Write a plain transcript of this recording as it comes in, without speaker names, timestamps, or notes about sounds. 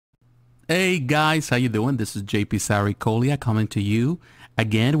Hey guys, how you doing? This is JP Saricolia coming to you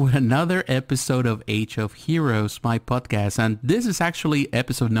again with another episode of Age of Heroes, my podcast. And this is actually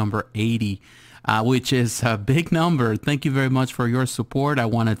episode number 80, which is a big number. Thank you very much for your support. I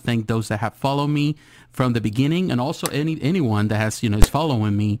want to thank those that have followed me from the beginning, and also anyone that has is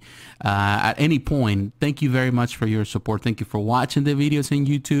following me at any point. Thank you very much for your support. Thank you for watching the videos in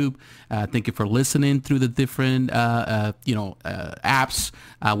YouTube. Thank you for listening through the different apps,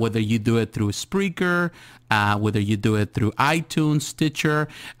 whether you do it through Spreaker, whether you do it through iTunes, Stitcher.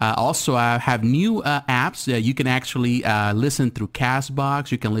 Also, I have new apps. You can actually listen through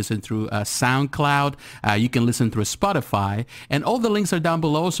Castbox. You can listen through SoundCloud. You can listen through Spotify. And all the links are down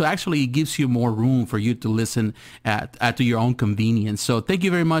below. So actually, it gives you more room for you to listen to your own convenience. So thank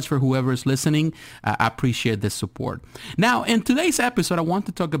you very much for whoever is listening. I appreciate the support. Now, in today's episode, I want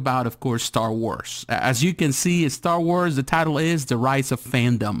to talk about, of course, Star Wars. As you can see, Star Wars, the title is The Rise of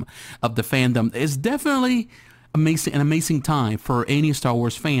Fandom. It's definitely an amazing time for any Star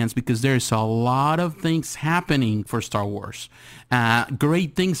Wars fans because there's a lot of things happening for Star Wars.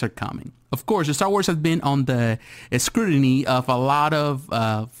 Great things are coming. Of course, Star Wars has been on the scrutiny of a lot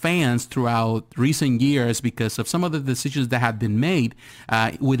of fans throughout recent years because of some of the decisions that have been made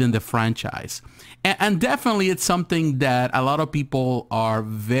within the franchise. And definitely it's something that a lot of people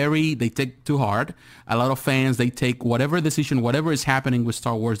they take too hard. A lot of fans, they take whatever decision, whatever is happening with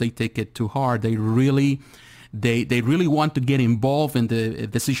Star Wars, they take it too hard. They really want to get involved in the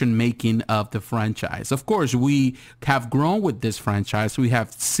decision making of the franchise. Of course, we have grown with this franchise. We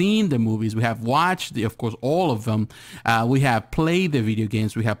have seen the movies. We have watched, of course, all of them. We have played the video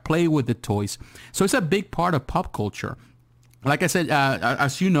games. We have played with the toys. So it's a big part of pop culture. Like I said,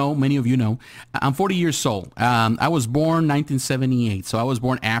 as you know, many of you know, I'm 40 years old. I was born 1978, so I was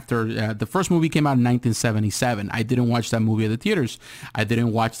born after the first movie came out in 1977. I didn't watch that movie at the theaters. I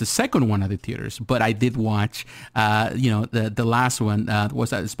didn't watch the second one at the theaters, but I did watch, the last one. Was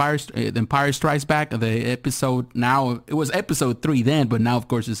that Empire Strikes Back? The episode now, it was episode 3 then, but now, of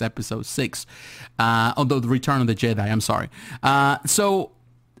course, it's episode 6. Although the Return of the Jedi, I'm sorry. So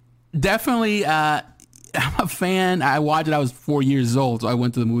definitely... I'm a fan. I watched it. I was 4 years old, so I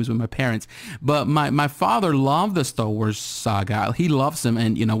went to the movies with my parents. But my father loved the Star Wars saga. He loves them,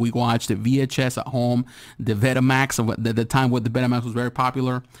 and we watched the VHS at home, the Betamax. The time when the Betamax was very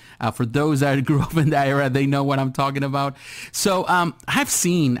popular. For those that grew up in that era, they know what I'm talking about. So I have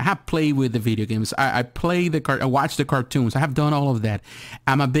played with the video games. I watched the cartoons. I have done all of that.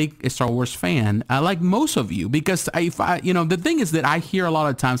 I'm a big Star Wars fan, like most of you, because the thing is that I hear a lot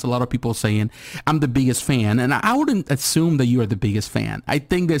of times a lot of people saying I'm the biggest fan, and I wouldn't assume that you are the biggest fan. I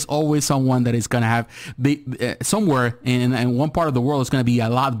think there's always someone that is going to have somewhere in one part of the world is going to be a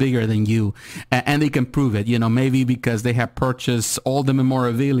lot bigger than you, and they can prove it, maybe because they have purchased all the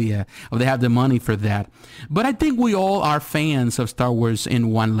memorabilia or they have the money for that. But I think we all are fans of Star Wars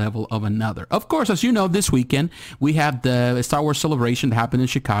in one level or another. Of course, as you know, this weekend we have the Star Wars celebration that happened in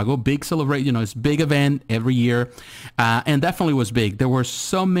Chicago. Big celebration, it's a big event every year, and definitely was big. There were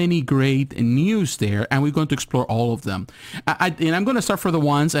so many great news there, and we're going to explore all of them. And I'm going to start for the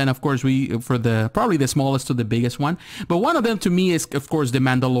ones, and of course probably the smallest to the biggest one. But one of them to me is, of course, The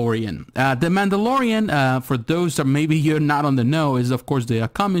Mandalorian. The Mandalorian, for those that maybe you're not on the know, is of course the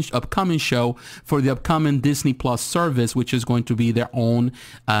upcoming show for the upcoming Disney Plus service, which is going to be their own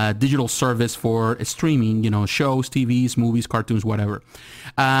digital service for streaming, shows, TVs, movies, cartoons, whatever.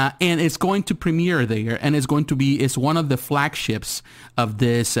 And it's going to premiere there, and it's one of the flagships of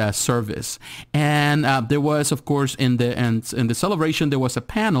this service. And there was, of course, in the celebration, there was a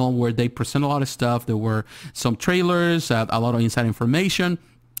panel where they present a lot of stuff. There were some trailers, a lot of inside information.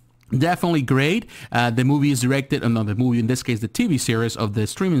 Definitely great. The movie is directed, the movie, in this case, the TV series of the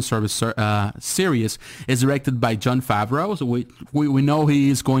streaming service series is directed by Jon Favreau. So we know he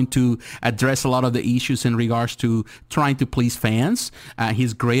is going to address a lot of the issues in regards to trying to please fans.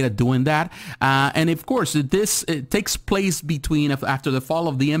 He's great at doing that. And of course, it takes place after the fall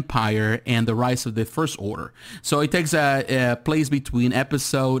of the Empire and the rise of the First Order. So it takes place between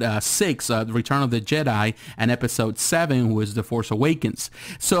episode 6, The Return of the Jedi, and episode 7, who is The Force Awakens.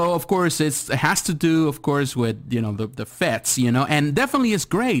 So of course, it has to do, of course, with, the Fets, and definitely it's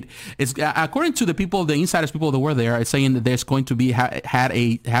great. It's according to the insiders, people that were there, are saying that there's going to be,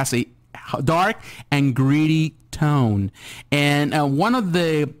 has a dark and gritty tone. And one of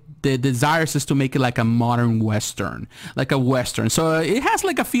the the desires is to make it like a modern Western, like a Western. So it has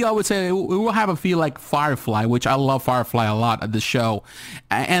like a feel, I would say, it will have a feel like Firefly, which I love Firefly a lot at the show.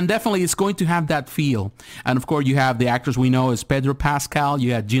 And definitely it's going to have that feel. And of course, you have the actors we know as Pedro Pascal,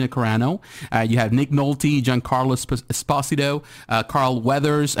 you have Gina Carano, you have Nick Nolte, Giancarlo Esposito, Carl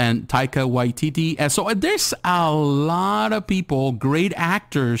Weathers, and Taika Waititi. And so there's a lot of people, great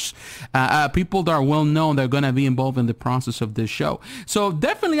actors, people that are well known that are going to be involved in the process of this show. So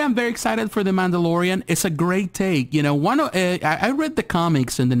definitely I'm very excited for The Mandalorian. It's a great take. You know, I read the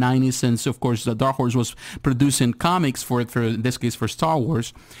comics in the 90s, and so of course Dark Horse was producing comics for in this case for Star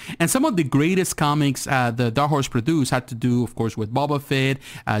Wars. And some of the greatest comics the Dark Horse produced had to do, of course, with Boba Fett,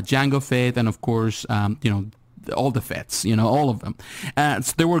 Jango Fett, and of course, all the Fets, all of them.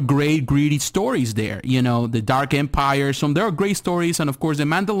 So there were great, greedy stories there. The Dark Empire. So there are great stories. And of course, The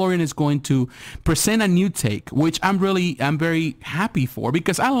Mandalorian is going to present a new take, which I'm very happy for,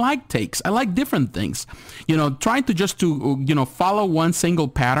 because I like takes. I like different things. Trying to just follow one single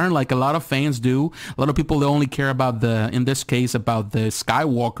pattern like a lot of fans do. A lot of people, they only care about in this case, about the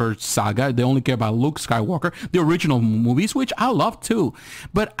Skywalker saga. They only care about Luke Skywalker, the original movies, which I love too.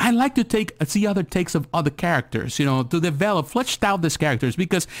 But I like to see other takes of other characters. To develop, fleshed out these characters,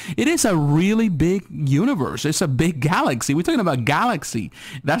 because it is a really big universe. It's a big galaxy. We're talking about galaxy.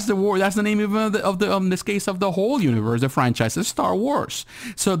 That's the name of in this case of the whole universe, the franchise. It's Star Wars.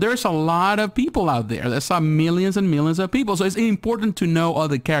 So there's a lot of people out there. There's millions and millions of people. So it's important to know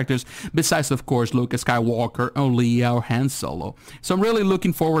other characters besides, of course, Luke Skywalker or Leia or Han Solo. So I'm really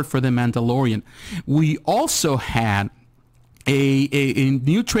looking forward for The Mandalorian. We also had a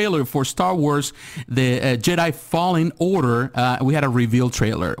new trailer for Star Wars, the Jedi Fallen Order. We had a reveal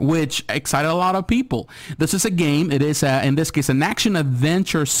trailer, which excited a lot of people. This is a game. It is, in this case, an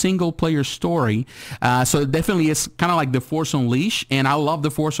action-adventure single-player story. So it definitely is kind of like The Force Unleashed, and I love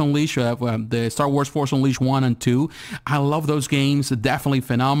The Force Unleashed, the Star Wars Force Unleashed 1 and 2. I love those games. Definitely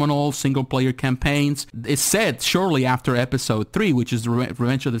phenomenal single-player campaigns. It's set shortly after Episode 3, which is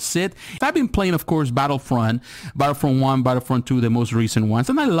Revenge of the Sith. I've been playing, of course, Battlefront 1, Battlefront 2, the most recent ones,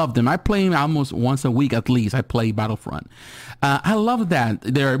 and I love them. I play them almost once a week at least. I play Battlefront. I love that.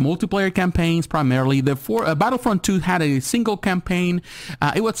 There are multiplayer campaigns primarily. Battlefront 2 had a single campaign.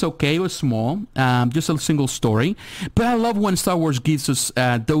 It was okay. It was small, just a single story. But I love when Star Wars gives us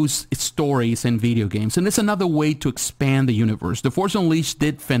those stories in video games, and it's another way to expand the universe. The Force Unleashed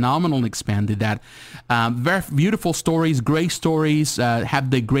did phenomenal and expanded that. Very beautiful stories, great stories,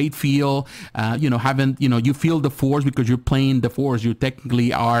 have the great feel. You feel the Force because you're playing the Force. You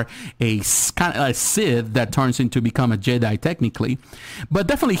technically are a kind of a Sith that turns into become a Jedi technically, but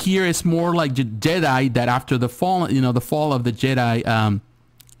definitely here it's more like Jedi that after the fall, the fall of the Jedi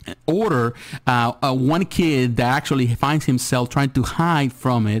Order, one kid that actually finds himself trying to hide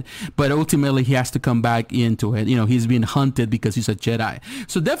from it, but ultimately he has to come back into it. He's being hunted because he's a Jedi.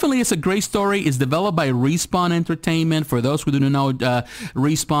 So definitely it's a great story. It's developed by Respawn Entertainment. For those who don't know,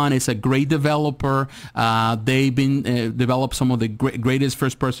 Respawn is a great developer. They've been developed some of the greatest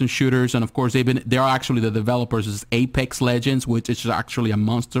first-person shooters, and of course they are actually the developers is Apex Legends, which is actually a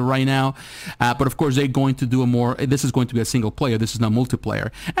monster right now. But of course they're going to do this is going to be a single player. This is not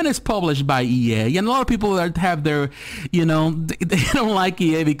multiplayer. And it's published by EA. And a lot of people that have their, they don't like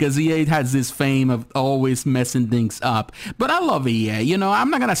EA because EA has this fame of always messing things up. But I love EA. I'm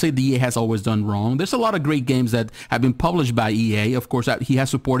not going to say the EA has always done wrong. There's a lot of great games that have been published by EA. Of course, he has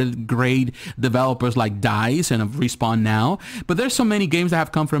supported great developers like DICE and Respawn now. But there's so many games that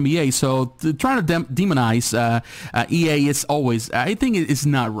have come from EA. So trying to demonize EA is always, I think it's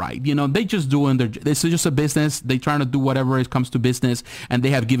not right. They just doing this is just a business. They trying to do whatever it comes to business. And they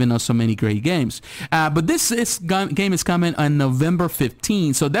have given us so many great games. But this game is coming on November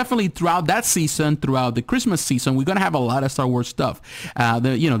 15th. So definitely throughout that season, throughout the Christmas season, we're going to have a lot of Star Wars stuff. The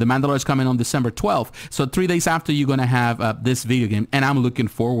Mandalorian is coming on December 12th. So 3 days after, you're going to have this video game. And I'm looking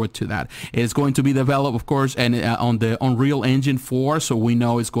forward to that. It's going to be developed, of course, and on the Unreal Engine 4. So we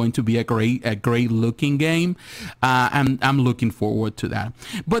know it's going to be a great looking game. And I'm looking forward to that.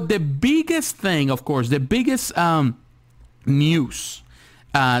 But the biggest thing, of course, the biggest news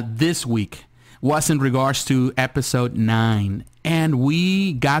this week was in regards to Episode 9. And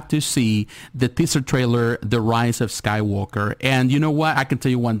we got to see the teaser trailer, The Rise of Skywalker. And you know what? I can tell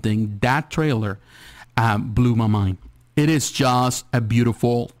you one thing. That trailer blew my mind. It is just a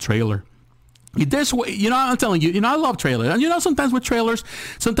beautiful trailer. This way, I'm telling you, I love trailers. And sometimes with trailers,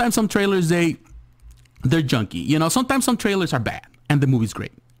 sometimes some trailers, they're junky. Sometimes some trailers are bad and the movie's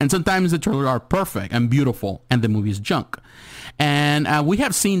great. And sometimes the trailers are perfect and beautiful and the movie is junk. And we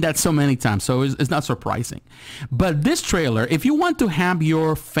have seen that so many times, so it's not surprising. But this trailer, if you want to have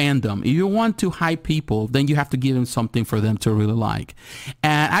your fandom, if you want to hype people, then you have to give them something for them to really like.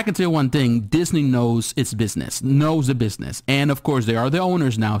 And I can tell you one thing, Disney knows its business, knows the business. And of course, they are the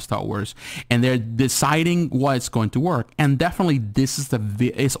owners now of Star Wars, and they're deciding what's going to work. And definitely this is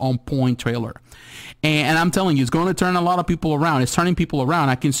it's on point trailer. And I'm telling you, it's going to turn a lot of people around. It's turning people around.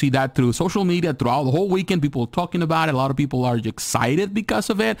 I can see that through social media, throughout the whole weekend, people talking about it. A lot of people are excited because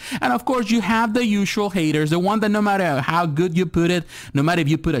of it. And of course, you have the usual haters, the one that no matter how good you put it, no matter if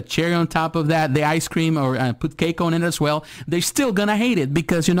you put a cherry on top of that, the ice cream, or put cake on it as well, they're still going to hate it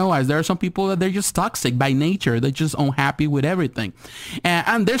because, you know, as there are some people that they're just toxic by nature. They're just unhappy with everything.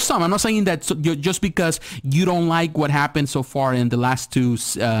 And there's some, I'm not saying that just because you don't like what happened so far in the last two,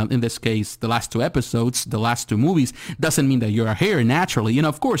 in this case, the last two episodes, the last two movies, doesn't mean that you're here naturally. You know,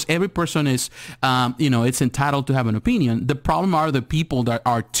 of course, every person is, it's entitled to have an opinion. The problem are the people that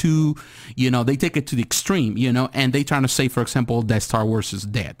are too, they take it to the extreme, and they trying to say, for example, that Star Wars is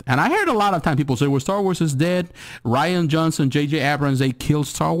dead. And I heard a lot of time people say, well, Star Wars is dead. Rian Johnson, J.J. Abrams, they killed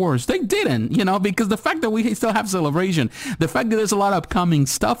Star Wars. They didn't, because the fact that we still have Celebration, the fact that there's a lot of upcoming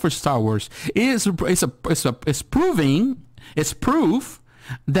stuff for Star Wars is proof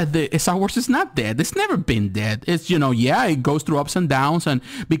that the Star Wars is not dead. It's never been dead. It's, it goes through ups and downs, and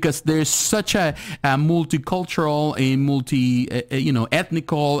because there's such a multicultural, a multi,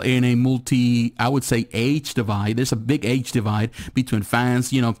 ethnical, and a multi, I would say, age divide. There's a big age divide between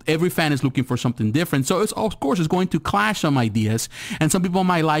fans. Every fan is looking for something different. So it's, of course, it's going to clash some ideas, and some people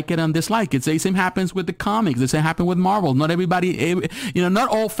might like it and dislike it. The same happens with the comics. The same happens with Marvel. Not everybody, not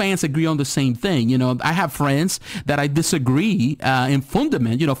all fans agree on the same thing. I have friends that I disagree in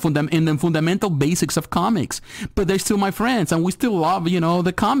in the fundamental basics of comics, but they're still my friends, and we still love,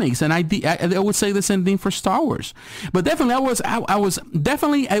 the comics. And I would say the same thing for Star Wars. But definitely,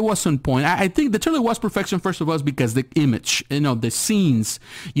 I was on point. I think the trailer was perfection, first of all, because the image, the scenes,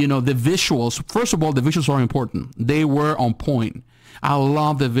 the visuals. First of all, the visuals are important. They were on point. I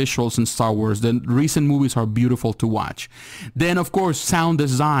love the visuals in Star Wars. The recent movies are beautiful to watch. Then, of course, sound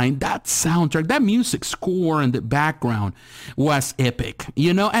design, that soundtrack, that music score in the background was epic,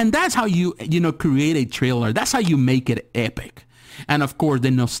 and that's how you, create a trailer. That's how you make it epic. And of course,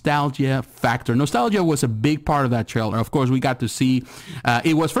 the nostalgia factor. Nostalgia was a big part of that trailer. Of course, we got to see,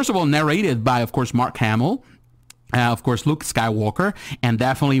 it was, first of all, narrated by, of course, Mark Hamill. Of course, Luke Skywalker, and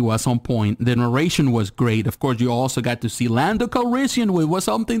definitely was on point. The narration was great. Of course, you also got to see Lando Calrissian, which was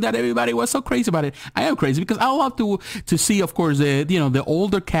something that everybody was so crazy about it. I am crazy because I love to see, of course, the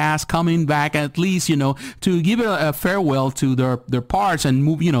older cast coming back, at least, to give a farewell to their parts and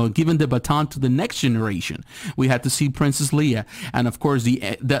move, giving the baton to the next generation. We had to see Princess Leia, and of course,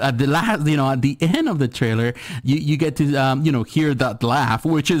 at the end of the trailer, you get to hear that laugh,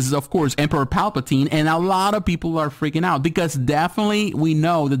 which is, of course, Emperor Palpatine, and a lot of people are freaking out because definitely we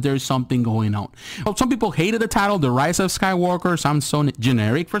know that there's something going on. Well, some people hated the title, The Rise of Skywalker. Sounds so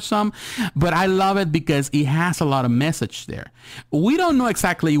generic for some, but I love it because it has a lot of message there. We don't know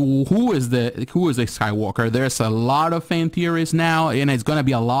exactly who is a Skywalker. There's a lot of fan theories now, and it's going to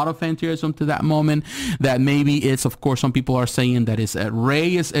be a lot of fan theories up to that moment. That maybe it's, of course, some people are saying that it's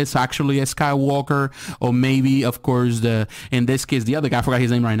Rey is actually a Skywalker, or maybe, of course, in this case, the other guy, I forgot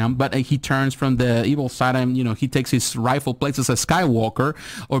his name right now, but he turns from the evil side and he takes his rightful place as a Skywalker,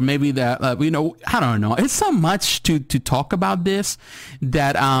 or maybe that, I don't know. It's so much to talk about this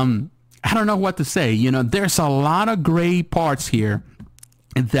that I don't know what to say. There's a lot of gray parts here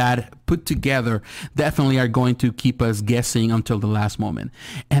that put together definitely are going to keep us guessing until the last moment.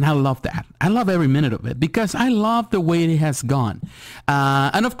 And I love that. I love every minute of it because I love the way it has gone.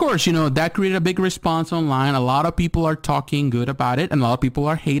 And of course, that created a big response online. A lot of people are talking good about it, and a lot of people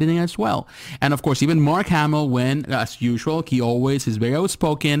are hating it as well. And of course, even Mark Hamill, when, as usual, he always is very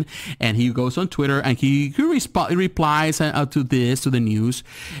outspoken, and he goes on Twitter and he replies to the news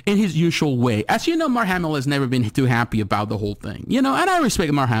in his usual way. As you know, Mark Hamill has never been too happy about the whole thing, and I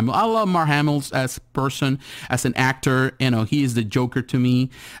respect Mark Hamill. I love Mark Hamill as a person, as an actor. He is the Joker to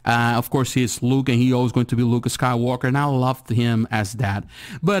me. Of course, he is Luke, and he always going to be Luke Skywalker, and I loved him as that.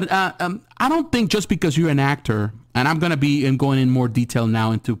 But I don't think just because you're an actor, and I'm going to be going in more detail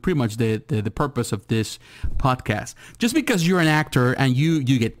now into pretty much the purpose of this podcast. Just because you're an actor and you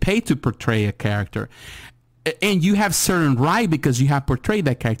get paid to portray a character, and you have certain right because you have portrayed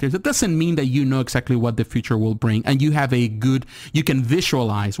that character. That doesn't mean that you know exactly what the future will bring, and you have you can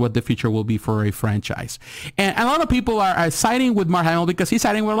visualize what the future will be for a franchise. And a lot of people are siding with Mark Hamill because he's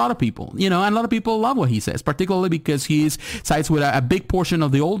siding with a lot of people, and a lot of people love what he says, particularly because he sides with a big portion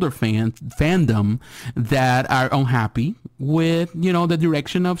of the older fandom that are unhappy with, the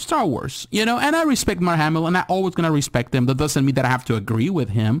direction of Star Wars, and I respect Mark Hamill, and I'm always going to respect him. That doesn't mean that I have to agree with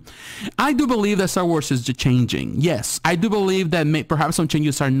him. I do believe that Star Wars is changing. Yes, I do believe that perhaps some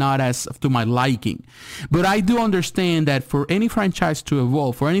changes are not as to my liking, but I do understand that for any franchise to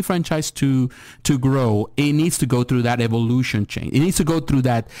evolve, for any franchise to grow, it needs to go through that evolution change. It needs to go through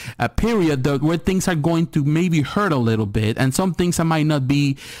that period where things are going to maybe hurt a little bit, and some things I might not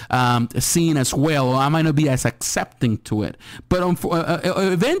be seen as well, or I might not be as accepting to it. But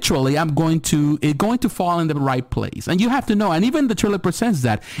eventually, it's going to fall in the right place. And you have to know, and even the trailer presents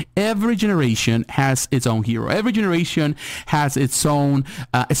that every generation has its own hero. Every generation has its own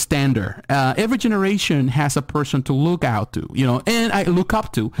standard. Every generation has a person to look out to, and I look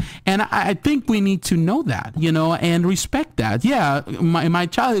up to. And I think we need to know that, and respect that. Yeah, my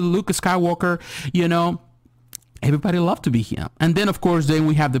child, Luke Skywalker, everybody loved to be him. And then, of course,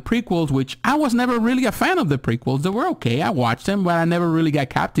 we have the prequels, which I was never really a fan of the prequels. They were okay. I watched them, but I never really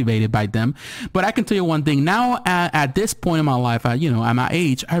got captivated by them. But I can tell you one thing. Now, at this point in my life, at my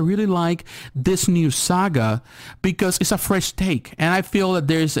age, I really like this new saga because it's a fresh take. And I feel that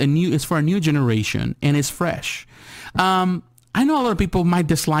it's for a new generation, and it's fresh. I know a lot of people might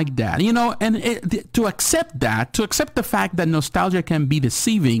dislike that, and to accept the fact that nostalgia can be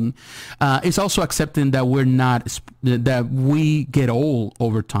deceiving, is also accepting that that we get old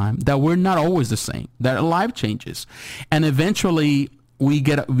over time, that we're not always the same, that life changes, and eventually we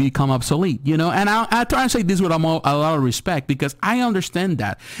become obsolete, and I try to say this with a lot of respect because I understand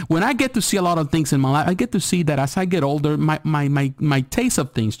that when I get to see a lot of things in my life, I get to see that as I get older, my taste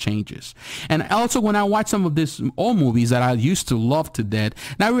of things changes. And also when I watch some of these old movies that I used to love to death,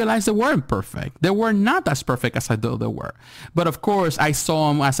 and I realized they weren't perfect. They were not as perfect as I thought they were. But of course, I saw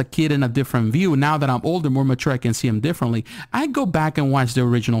them as a kid in a different view. Now that I'm older, more mature, I can see them differently. I go back and watch the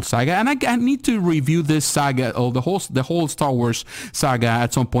original saga, and I need to review this saga, or the whole Star Wars saga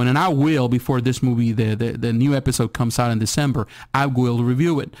at some point, and I will before this movie, the new episode comes out in December. I will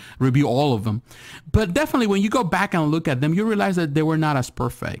review all of them. But definitely, when you go back and look at them, you realize that they were not as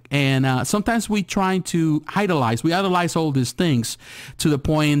perfect. And sometimes we try to idolize all these things to the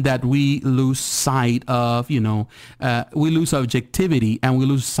point that we lose sight of, we lose objectivity, and we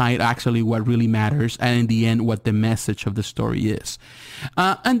lose sight actually what really matters, and in the end, what the message of the story is.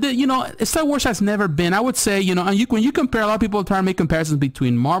 Star Wars has never been, I would say, when you compare, a lot of people try to make comparisons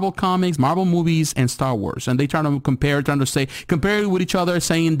between Marvel comics, Marvel movies, and Star Wars, and they try to compare it with each other,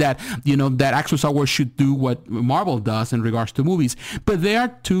 saying that that actual Star Wars should do what Marvel does in regards to movies. But they are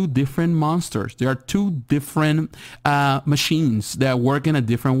two different monsters. They are two different machines that work in a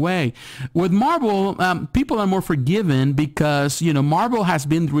different way. With Marvel, people are more forgiven because Marvel has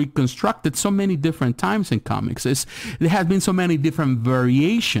been reconstructed so many different times in comics. There has been so many different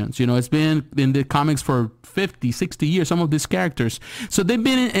variations. It's been in the comics for 50, 60 years, some of these characters. So they've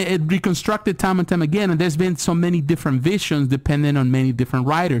been reconstructed time and time again, and there's been so many different visions depending on many different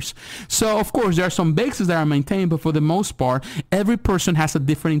writers. So, of course, there are some bases that are maintained, but for the most part, every person has a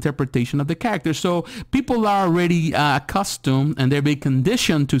different interpretation of the character. So people are already accustomed, and they're being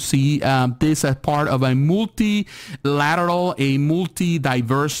conditioned to see this as part of a multilateral, a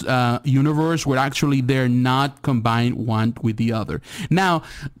multi-diverse universe where actually they're not combined one with the other. Now,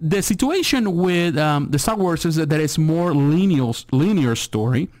 the situation with the Star Wars is that it's more linear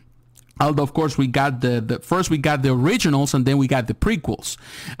story. Although, of course, we got first we got the originals, and then we got the prequels.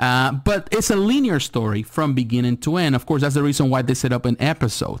 But it's a linear story from beginning to end. Of course, that's the reason why they set up in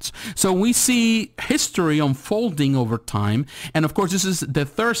episodes. So we see history unfolding over time. And of course, this is the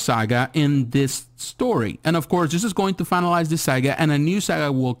third saga in this story. And of course, this is going to finalize this saga, and a new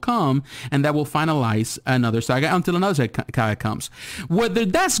saga will come, and that will finalize another saga until another saga comes. Whether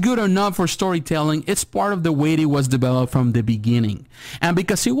that's good or not for storytelling, it's part of the way it was developed from the beginning. And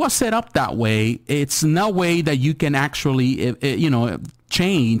because it was set up that way, it's no way that you can actually,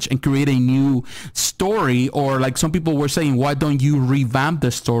 change and create a new story, or like some people were saying, why don't you revamp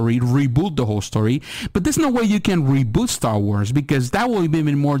the story, reboot the whole story? But there's no way you can reboot Star Wars, because that will be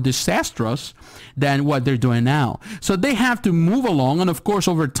even more disastrous than what they're doing now. So they have to move along, and of course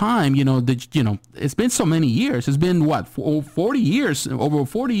over time, it's been so many years. It's been 40 years, over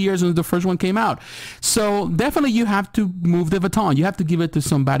 40 years since the first one came out. So definitely you have to move the baton. You have to give it to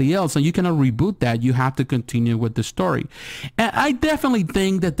somebody else, and you cannot reboot that. You have to continue with the story. And I definitely definitely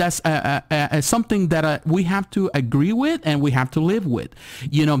think that that's something that we have to agree with and we have to live with.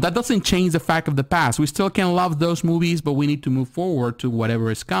 That doesn't change the fact of the past. We still can love those movies, but we need to move forward to whatever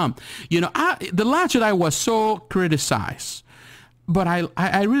has come. The Last Jedi was so criticized, but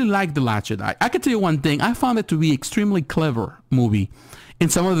I really like The Last Jedi. I can tell you one thing. I found it to be extremely clever movie in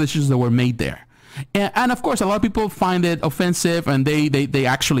some of the decisions that were made there. And of course, a lot of people find it offensive, and they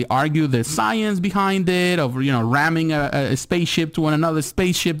actually argue the science behind it, of ramming a spaceship to another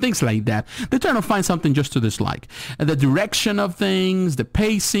spaceship, things like that. They're trying to find something just to dislike. The direction of things, the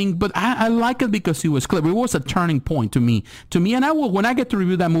pacing, but I like it because it was clever. It was a turning point to me, and when I get to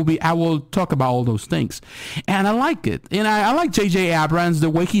review that movie, I will talk about all those things, and I like it. And I like J.J. Abrams, the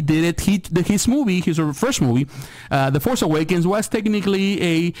way he did it. His first movie, The Force Awakens, was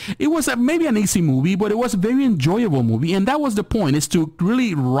technically maybe an easy movie, but it was a very enjoyable movie, and that was the point, is to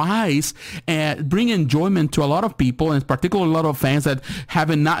really rise and bring enjoyment to a lot of people, and particularly a lot of fans that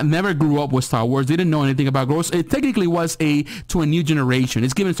never grew up with Star Wars, didn't know anything about Star Wars. It technically was to a new generation.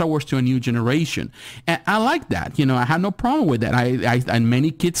 It's giving Star Wars to a new generation, and I like that. I had no problem with that. And many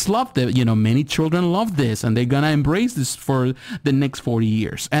kids loved it. Many children love this, and they're gonna embrace this for the next 40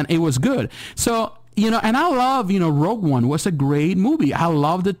 years, and it was good. So and I love, Rogue One was a great movie. I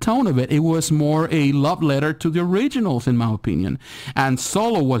love the tone of it. It was more a love letter to the originals, in my opinion. And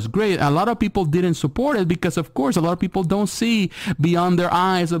Solo was great. A lot of people didn't support it because, of course, a lot of people don't see beyond their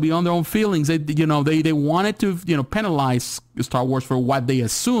eyes or beyond their own feelings. They wanted to, penalize Star Wars for what they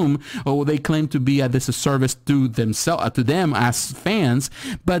assume or they claim to be a disservice to themselves, to them as fans.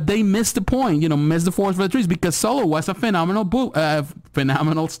 But they missed the point, missed the forest for the trees, because Solo was a phenomenal book,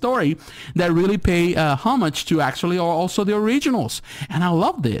 phenomenal story that really paid homage to actually also the originals, and I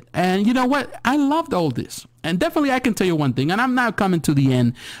loved it. And you know what, I loved all this. And definitely I can tell you one thing, and I'm now coming to the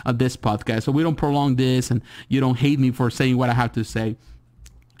end of this podcast, so we don't prolong this and you don't hate me for saying what I have to say.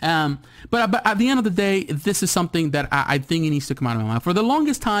 But at the end of the day, this is something that I think it needs to come out of my mouth. For the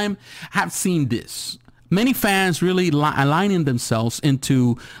longest time, I've seen this. Many fans really aligning themselves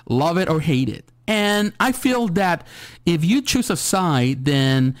into love it or hate it. And I feel that if you choose a side,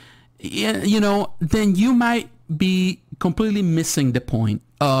 then you might be completely missing the point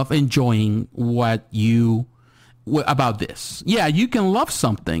of enjoying about this. Yeah, you can love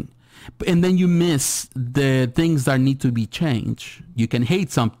something, and then you miss the things that need to be changed. You can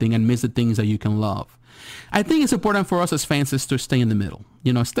hate something and miss the things that you can love. I think it's important for us as fans is to stay in the middle.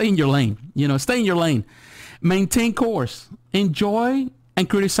 Stay in your lane. Stay in your lane. Maintain course. Enjoy and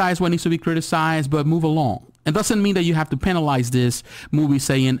criticize what needs to be criticized, but move along. It doesn't mean that you have to penalize this movie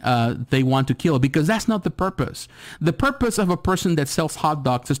saying they want to kill it, because that's not the purpose. The purpose of a person that sells hot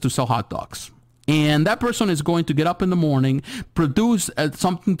dogs is to sell hot dogs. And that person is going to get up in the morning, produce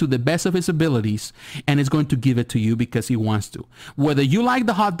something to the best of his abilities, and is going to give it to you because he wants to. Whether you like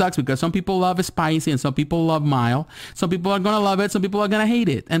the hot dogs, because some people love it spicy and some people love mild. Some people are going to love it, some people are going to hate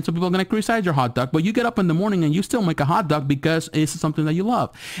it, and some people are going to criticize your hot dog. But you get up in the morning and you still make a hot dog because it's something that you love.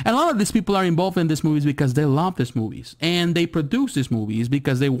 And a lot of these people are involved in these movies because they love these movies. And they produce these movies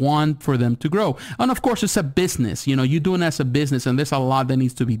because they want for them to grow. And of course, it's a business. You're doing it as a business, and there's a lot that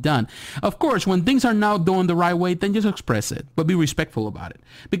needs to be done. Of course, when things are not done the right way, then just express it, but be respectful about it.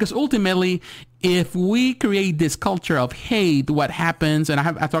 Because ultimately, if we create this culture of hate, what happens, and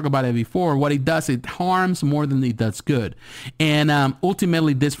I talked about it before, what it does, it harms more than it does good. And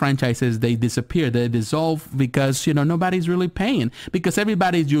ultimately, these franchises, they disappear, they dissolve because, nobody's really paying, because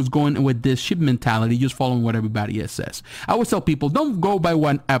everybody's just going with this ship mentality, just following what everybody else says. I always tell people, don't go by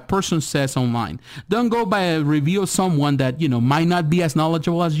what a person says online. Don't go by a review of someone that, might not be as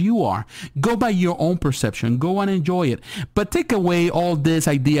knowledgeable as you are. Go by your own perception. Go and enjoy it. But take away all these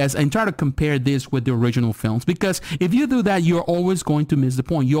ideas and try to compare this with the original films, because if you do that, you're always going to miss the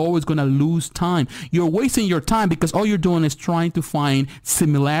point. You're always going to lose time. You're wasting your time because all you're doing is trying to find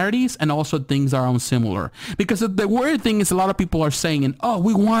similarities and also things that are unsimilar. Because the weird thing is, a lot of people are saying,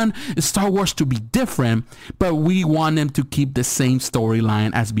 we want Star Wars to be different, but we want them to keep the same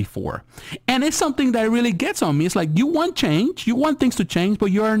storyline as before. And it's something that really gets on me. It's like, you want change, you want things to change,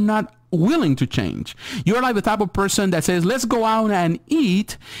 but you're not willing to change. You're like the type of person that says, let's go out and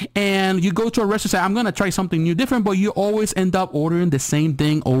eat, and you go to a restaurant and say, I'm going to try something new, different, but you always end up ordering the same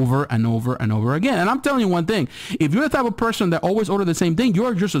thing over and over and over again. And I'm telling you one thing, if you're the type of person that always order the same thing,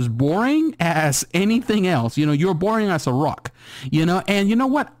 you're just as boring as anything else. You're boring as a rock. And you know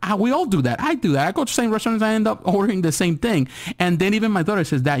what? We all do that. I do that. I go to the same restaurants, I end up ordering the same thing. And then even my daughter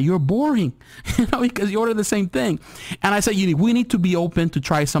says, Dad, you're boring, because you order the same thing. And I said, we need to be open to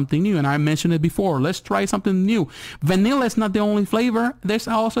try something new. And I mentioned it before. Let's try something new. Vanilla is not the only flavor. There's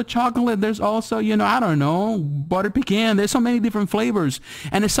also chocolate. There's also, I don't know, butter pecan. There's so many different flavors.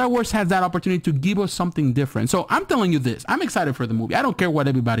 And Star Wars has that opportunity to give us something different. So I'm telling you this. I'm excited for the movie. I don't care what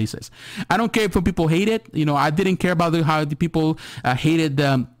everybody says. I don't care if people hate it. I didn't care about how the people hated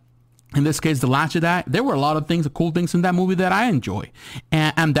in this case, The Last Jedi. There were a lot of things, cool things in that movie that I enjoy.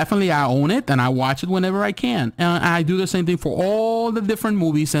 And definitely I own it and I watch it whenever I can. And I do the same thing for all the different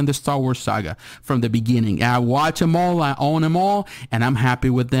movies in the Star Wars saga from the beginning. I watch them all, I own them all, and I'm happy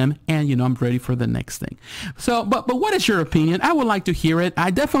with them. And, I'm ready for the next thing. So, but what is your opinion? I would like to hear it.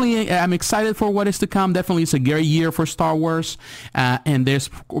 I definitely am excited for what is to come. Definitely it's a great year for Star Wars. And there's,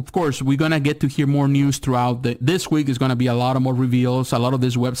 of course, we're going to get to hear more news throughout this week. Is going to be a lot of more reveals. A lot of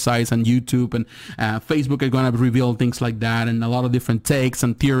these websites and YouTube and Facebook are going to reveal things like that, and a lot of different takes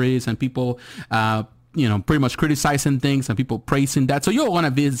and theories and people pretty much criticizing things and people praising that. So you're going to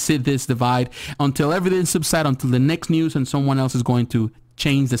visit this divide until everything subsides, until the next news and someone else is going to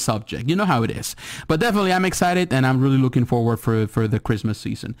change the subject. You know how it is. But definitely I'm excited and I'm really looking forward for the Christmas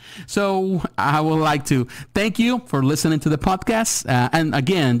season. So I would like to thank you for listening to the podcast. And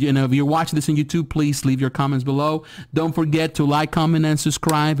again, if you're watching this on YouTube, please leave your comments below. Don't forget to like, comment, and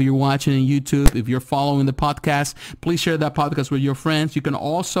subscribe if you're watching on YouTube. If you're following the podcast, please share that podcast with your friends. You can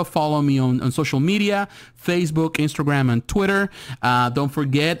also follow me on social media, Facebook, Instagram, and Twitter. Don't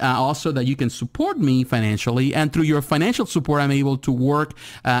forget also that you can support me financially. And through your financial support, I'm able to work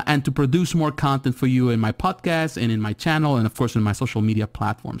and to produce more content for you in my podcast and in my channel and, of course, in my social media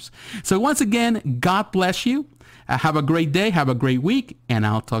platforms. So once again, God bless you. Have a great day. Have a great week. And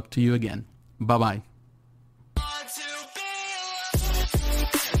I'll talk to you again. Bye-bye.